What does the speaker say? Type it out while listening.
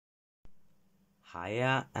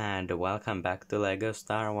Hiya and welcome back to LEGO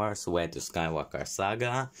Star Wars Way to Skywalker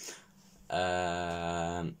Saga.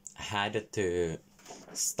 Had to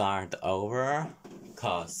start over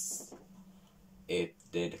cause it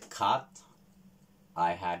did cut.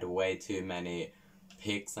 I had way too many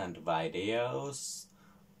pics and videos,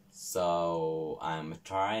 so I'm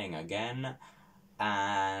trying again,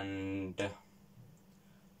 and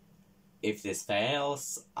if this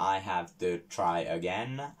fails I have to try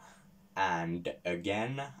again and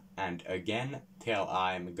again and again till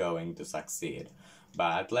I'm going to succeed.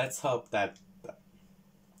 But let's hope that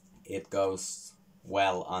it goes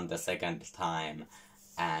well on the second time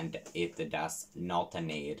and it does not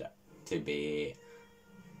need to be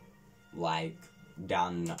like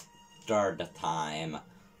done third time,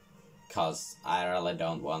 cause I really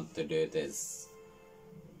don't want to do this.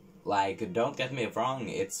 Like, don't get me wrong,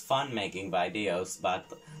 it's fun making videos,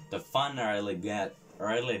 but the fun really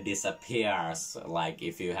disappears, like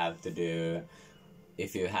if you have to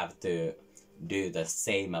do the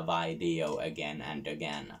same video again and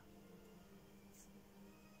again.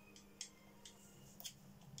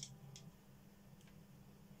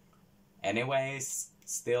 Anyways,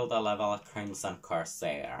 still the level Crimson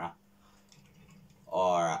Corsair,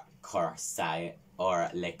 or Corsair, or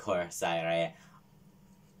Le Corsaire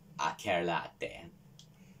Akerlate.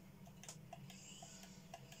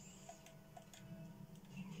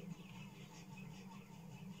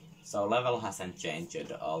 So level hasn't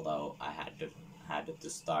changed, although I had to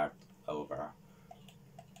start over.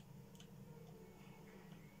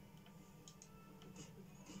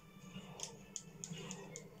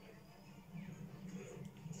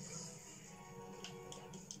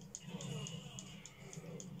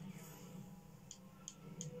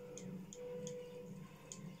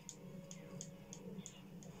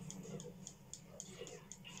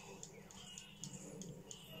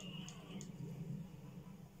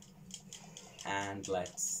 And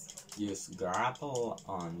let's use grapple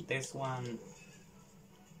on this one.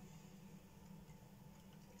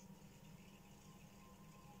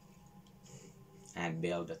 And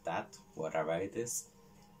build that, whatever it is.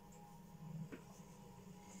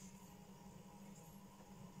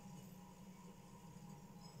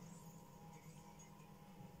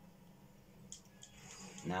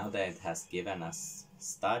 Now that it has given us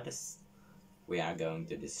studs, we are going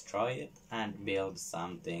to destroy it and build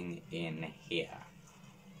something in here,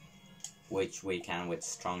 which we can with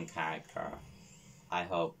strong character. I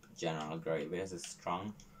hope General Grievous is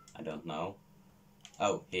strong. I don't know.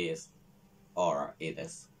 Oh, he is. Or it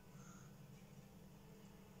is.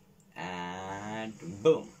 And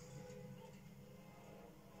boom.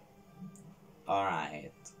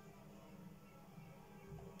 Alright.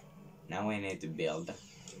 Now we need to build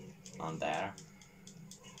on there.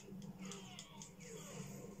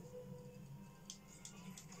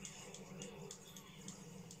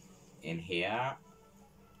 In here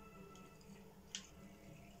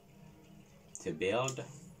to build,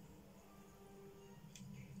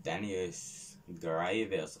 then use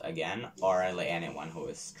Grievous again, or really anyone who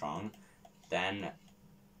is strong, then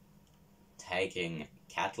taking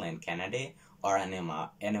Kathleen Kennedy or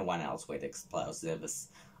anyone else with explosives.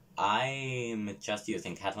 I'm just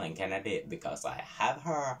using Kathleen Kennedy because I have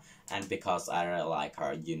her and because I really like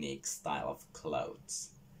her unique style of clothes.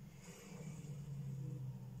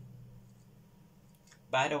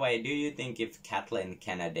 By the way, do you think if Kathleen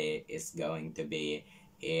Kennedy is going to be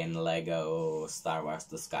in LEGO Star Wars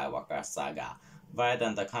The Skywalker Saga? Write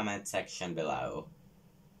in the comment section below.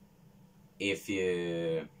 If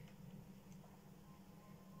you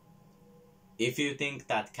think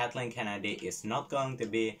that Kathleen Kennedy is not going to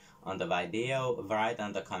be on the video, write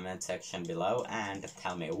in the comment section below and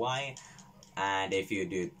tell me why. And if you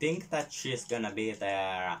do think that she's gonna be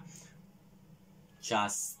there,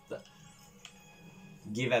 just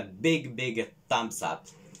give a big thumbs up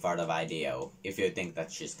for the video if you think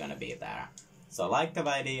that she's gonna be there. So like the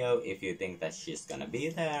video if you think that she's gonna be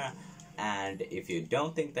there, and if you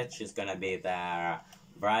don't think that she's gonna be there,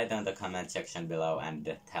 write in the comment section below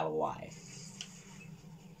and tell why.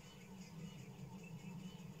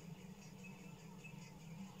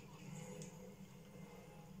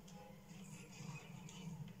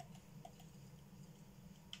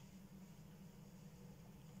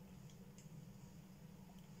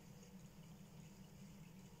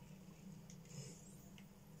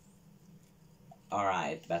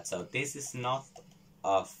 Alright, but so this is not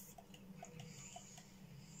of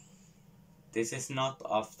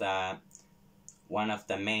the one of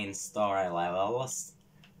the main story levels.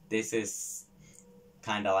 This is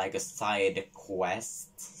kinda like a side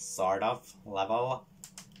quest sort of level.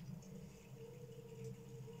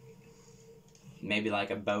 maybe like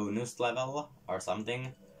a bonus level or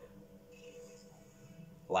something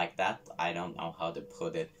like that. I don't know how to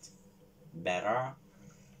put it better,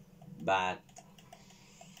 but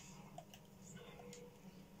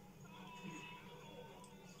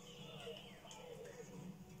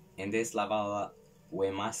in this level we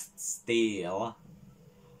must steal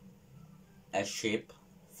a ship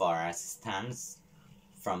for assistance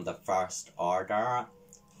from the First Order.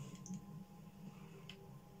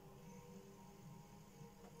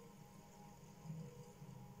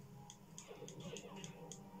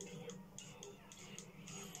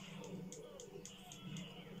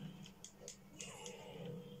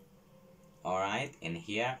 Alright, in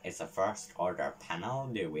here is a First Order panel.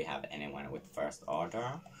 Do we have anyone with First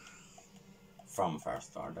Order? From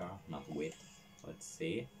First Order, not with. Let's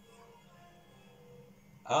see.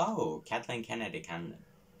 Oh, Kathleen Kennedy can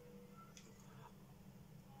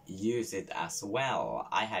use it as well.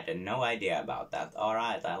 I had no idea about that.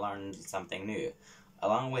 Alright, I learned something new.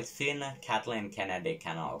 Along with Finn, Kathleen Kennedy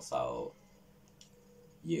can also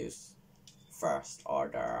use First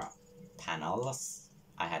Order panels.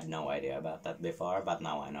 I had no idea about that before, but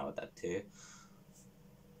now I know that too.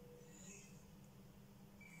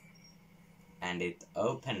 And it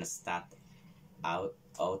opens that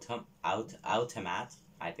automatic,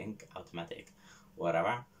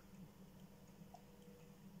 whatever.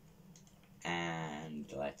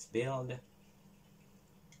 And let's build.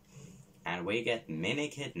 And we get mini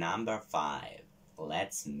kit number 5.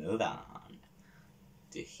 Let's move on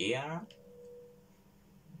to here.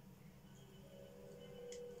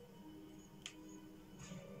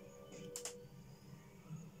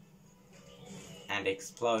 And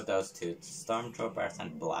explode those 2 stormtroopers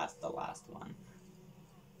and blast the last one.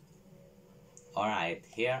 Alright,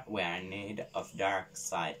 here we are in need of dark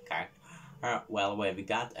side character. Well, we've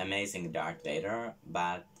got amazing Darth Vader,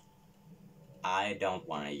 but I don't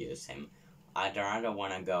want to use him. I'd rather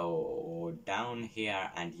want to go down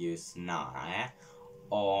here and use Nara,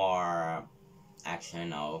 or actually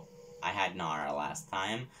no, I had Nara last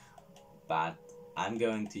time, but I'm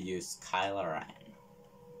going to use Kylo Ren.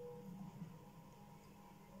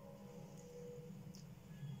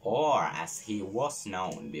 Or as he was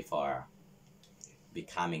known before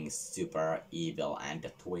becoming super evil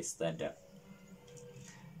and twisted,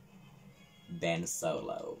 Ben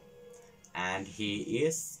Solo. And he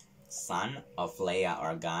is son of Leia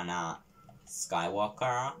Organa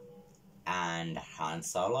Skywalker and Han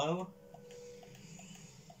Solo.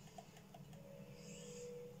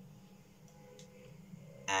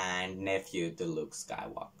 And nephew to Luke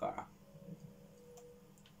Skywalker.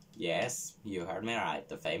 Yes, you heard me right,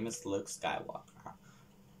 the famous Luke Skywalker.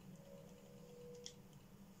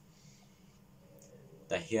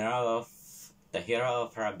 The hero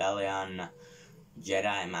of Rebellion,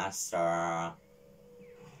 Jedi Master,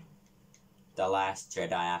 the last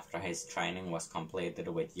Jedi after his training was completed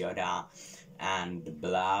with Yoda, and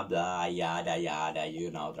blah blah yada yada,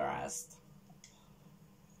 you know the rest.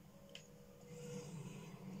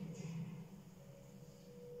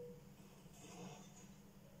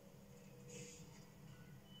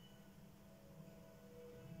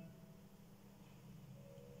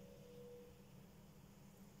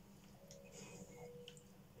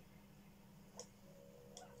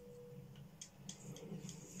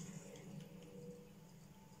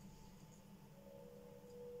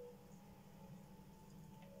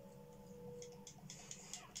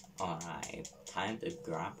 Alright, time to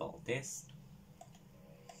grapple this.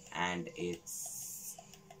 And it's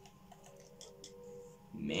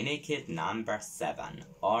mini kit number 7.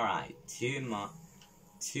 Alright, two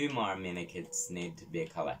more mini kits need to be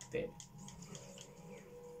collected.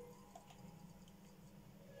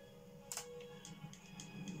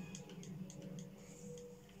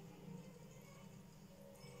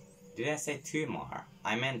 Did I say 2 more?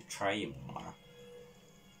 I meant 3 more.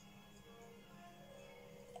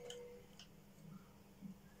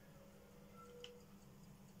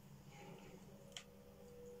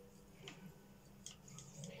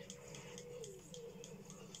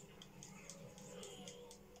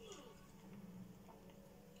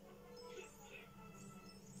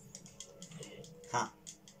 Huh.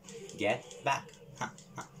 Get back. Huh.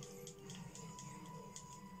 Huh.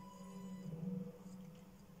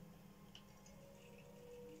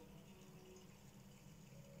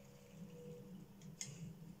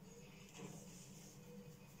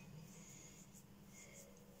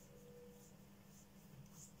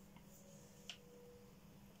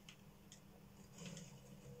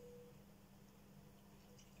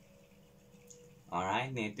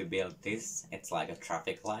 Alright, need to build this. It's like a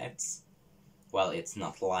traffic lights. Well, it's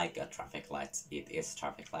not like a traffic lights, it is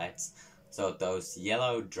traffic lights. So those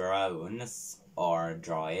yellow drones or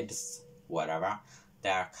droids, whatever,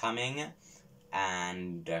 they're coming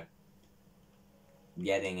and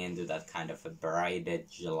getting into that kind of a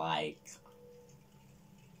bridge like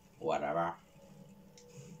whatever.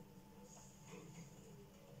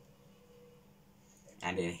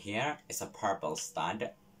 And in here is a purple stud.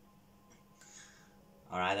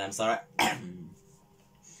 Alright, I'm sorry.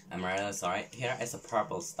 I'm really sorry. Here is a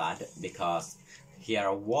purple stud because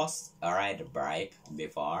here was a red brick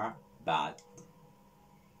before, but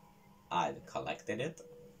I collected it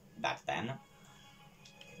back then.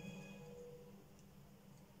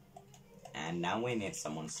 And now we need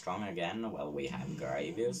someone strong again. Well, we have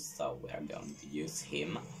Gravius, so we're going to use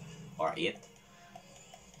him or it.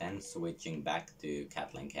 Then switching back to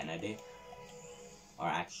Kathleen Kennedy. Or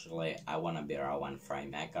actually, I wanna be Rowan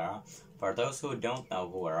Framemaker. For those who don't know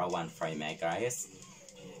who Rowan Framemaker is,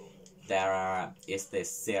 there is this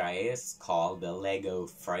series called the Lego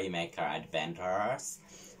Framemaker Adventures.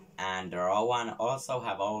 And Rowan also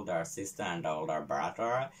have older sister and older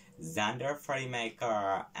brother, Xander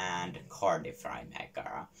Framemaker and Cordy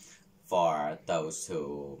Framemaker. For those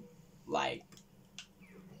who, like,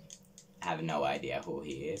 have no idea who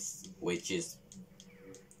he is, which is,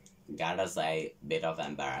 gotta say, a bit of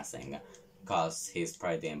embarrassing, cause he's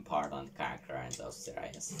pretty important character in those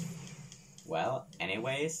series. Well,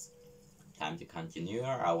 anyways, time to continue.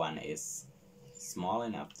 Rowan is small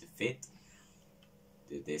enough to fit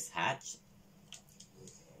to this hatch.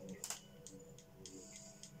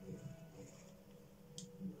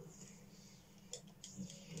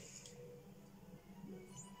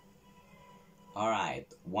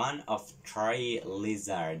 Alright, one of 3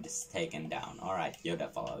 lizards taken down. Alright,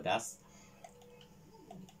 Yoda followed us.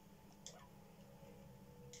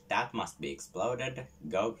 That must be exploded.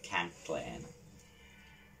 Go Kathleen.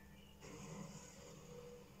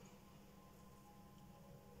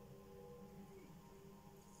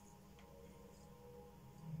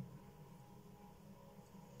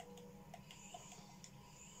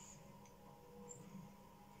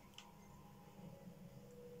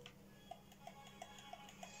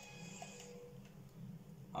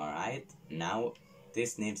 Alright, now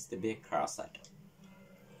this needs to be crossed.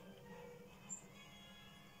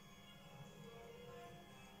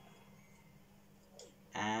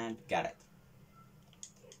 And got it.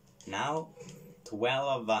 Now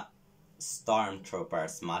 12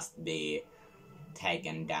 stormtroopers must be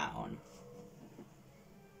taken down.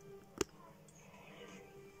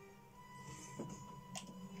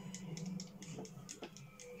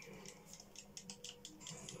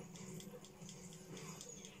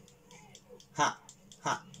 Ha!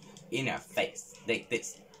 Ha! In your face. Take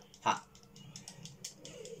this. Ha!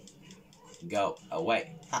 Go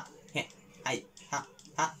away. Ha! Heh! Hi! Ha!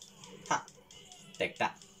 Ha! Ha! Take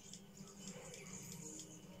that.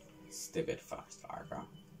 Stupid fast starter.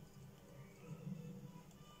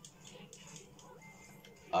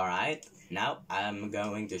 Alright, now I'm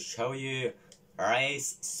going to show you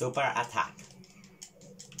Ray's super attack.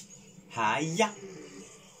 Hiya!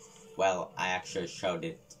 Well, I actually showed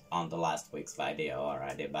it on the last week's video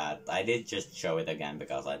already, but I did just show it again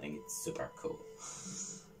because I think it's super cool.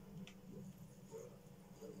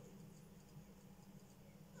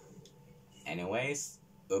 Anyways,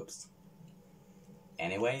 oops.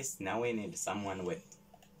 Anyways, now we need someone with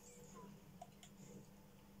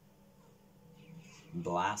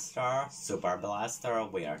blaster, super blaster.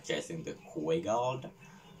 We are chasing the Quiggold,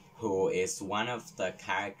 who is one of the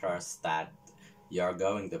characters that you're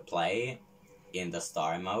going to play in the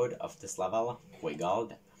story mode of this level,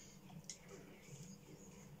 Quiggold.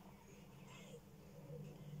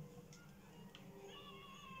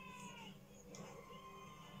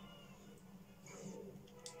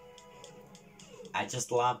 I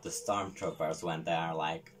just love the stormtroopers when they are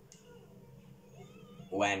like,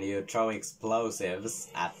 when you throw explosives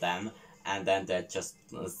at them and then they just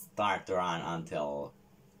start to run until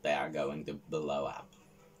they are going to blow up.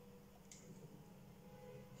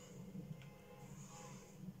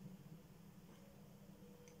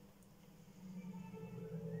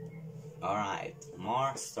 Alright,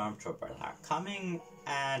 more stormtroopers are coming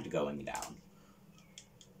and going down.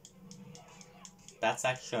 That's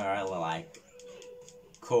actually really like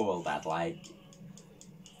cool that like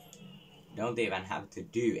don't even have to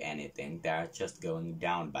do anything, they're just going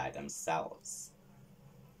down by themselves.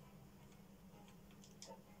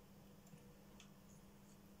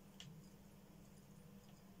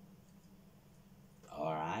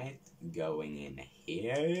 Alright, going in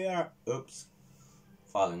here. Oops.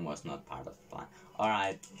 Falling was not part of the plan.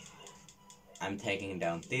 Alright. I'm taking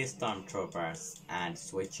down these stormtroopers and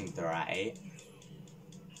switching to Ray.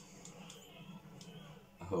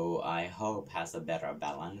 who I hope has a better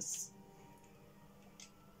balance.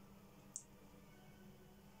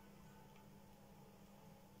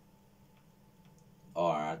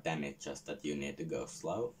 Or then it's just that you need to go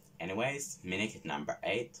slow. Anyways, minikit number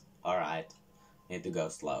 8. Alright, need to go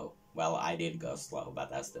slow. Well, I did go slow,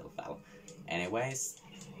 but I still fell. Anyways,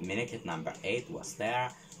 minikit number 8 was there.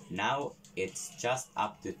 Now it's just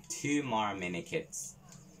up to 2 more minikits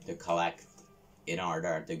to collect in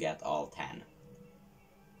order to get all 10.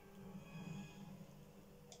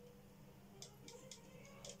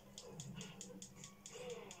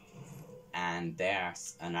 And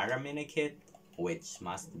there's another minikit which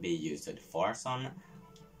must be used with force on.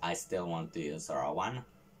 I still want to use raw one.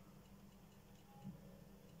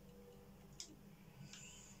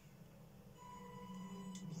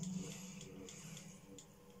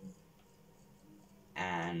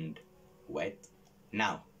 And wait,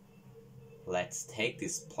 now let's take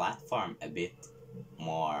this platform a bit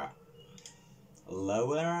more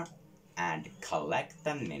lower and collect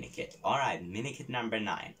the minikit. Alright, minikit number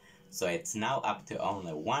 9. So it's now up to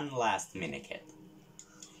only one last minikit.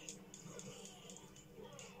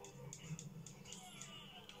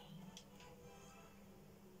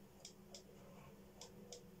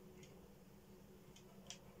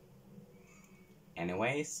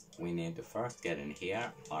 Anyways, we need to first get in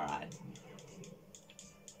here. Alright.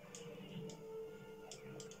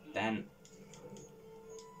 Then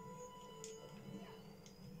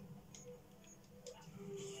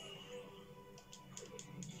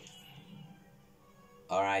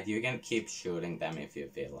alright, you can keep shooting them if you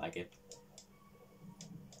feel like it.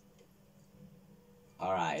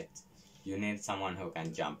 Alright, you need someone who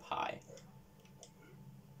can jump high.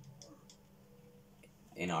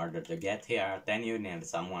 In order to get here, then you need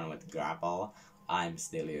someone with grapple. I'm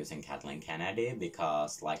still using Kathleen Kennedy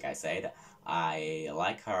because, like I said, I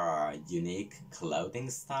like her unique clothing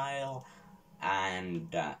style,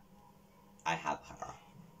 and I have her.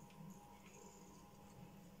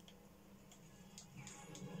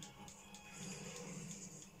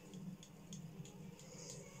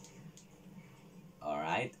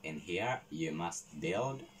 Alright, in here you must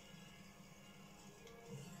build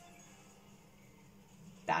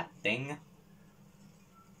that thing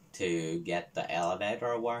to get the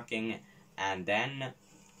elevator working, and then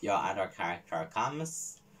your other character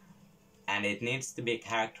comes, and it needs to be a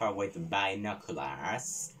character with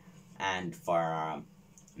binoculars, and for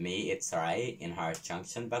me it's Ray in her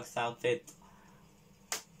junction box outfit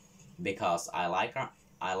because I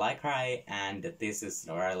like Ray, and this is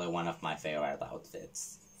really one of my favorite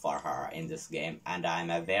outfits for her in this game, and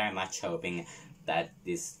I'm very much hoping that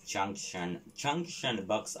this junction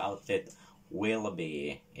box outfit will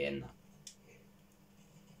be in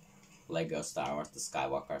Lego Star Wars The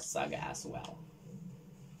Skywalker Saga as well.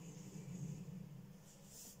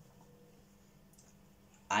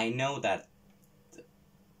 I know that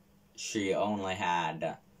she only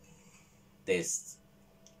had this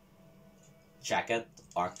jacket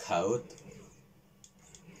or coat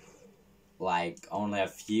like only a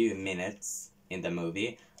few minutes in the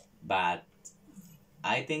movie, but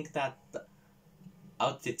I think that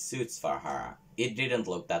outfit suits for her. It didn't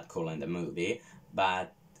look that cool in the movie,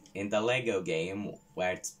 but in the Lego game,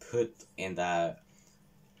 where it's put in the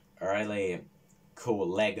really cool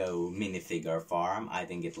Lego minifigure form, I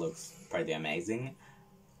think it looks pretty amazing.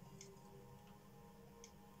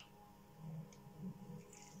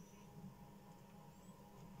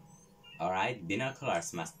 Alright,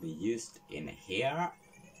 binoculars must be used in here.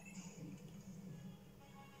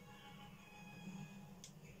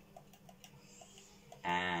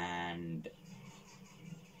 And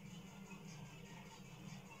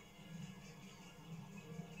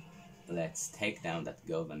let's take down that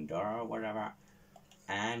golden door or whatever.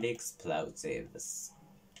 And explosives.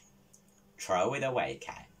 Throw it away,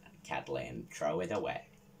 Kathleen. Throw it away.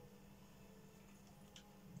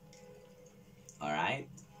 Alright,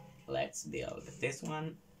 let's build this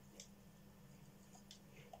one.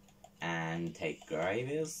 And take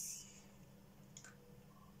Gravis.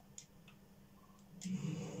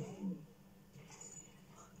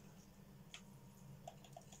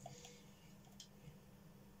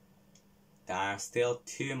 There are still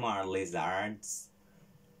 2 more lizards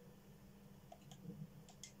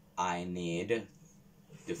I need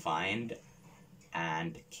to find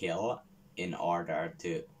and kill in order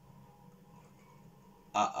to...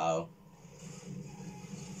 Uh-oh.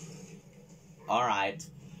 Alright.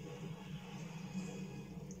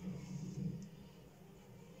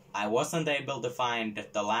 I wasn't able to find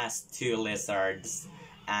the last 2 lizards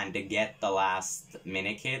and get the last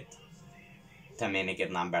minikit, to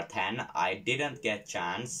minikit number 10. I didn't get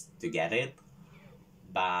chance to get it,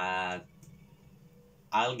 but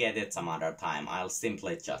I'll get it some other time. I'll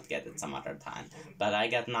simply just get it some other time. But I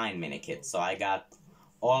got 9 mini-kits, so I got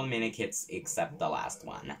all mini-kits except the last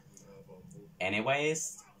one.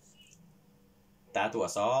 Anyways, that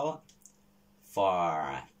was all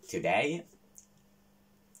for today.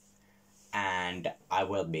 And I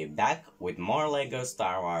will be back with more LEGO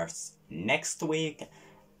Star Wars next week.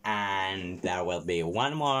 And there will be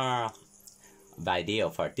one more video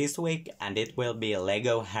for this week, and it will be a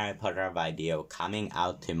LEGO Harry Potter video coming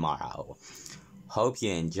out tomorrow. Hope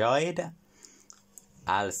you enjoyed.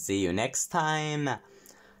 I'll see you next time.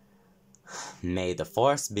 May the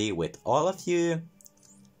Force be with all of you,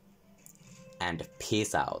 and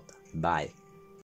peace out. Bye.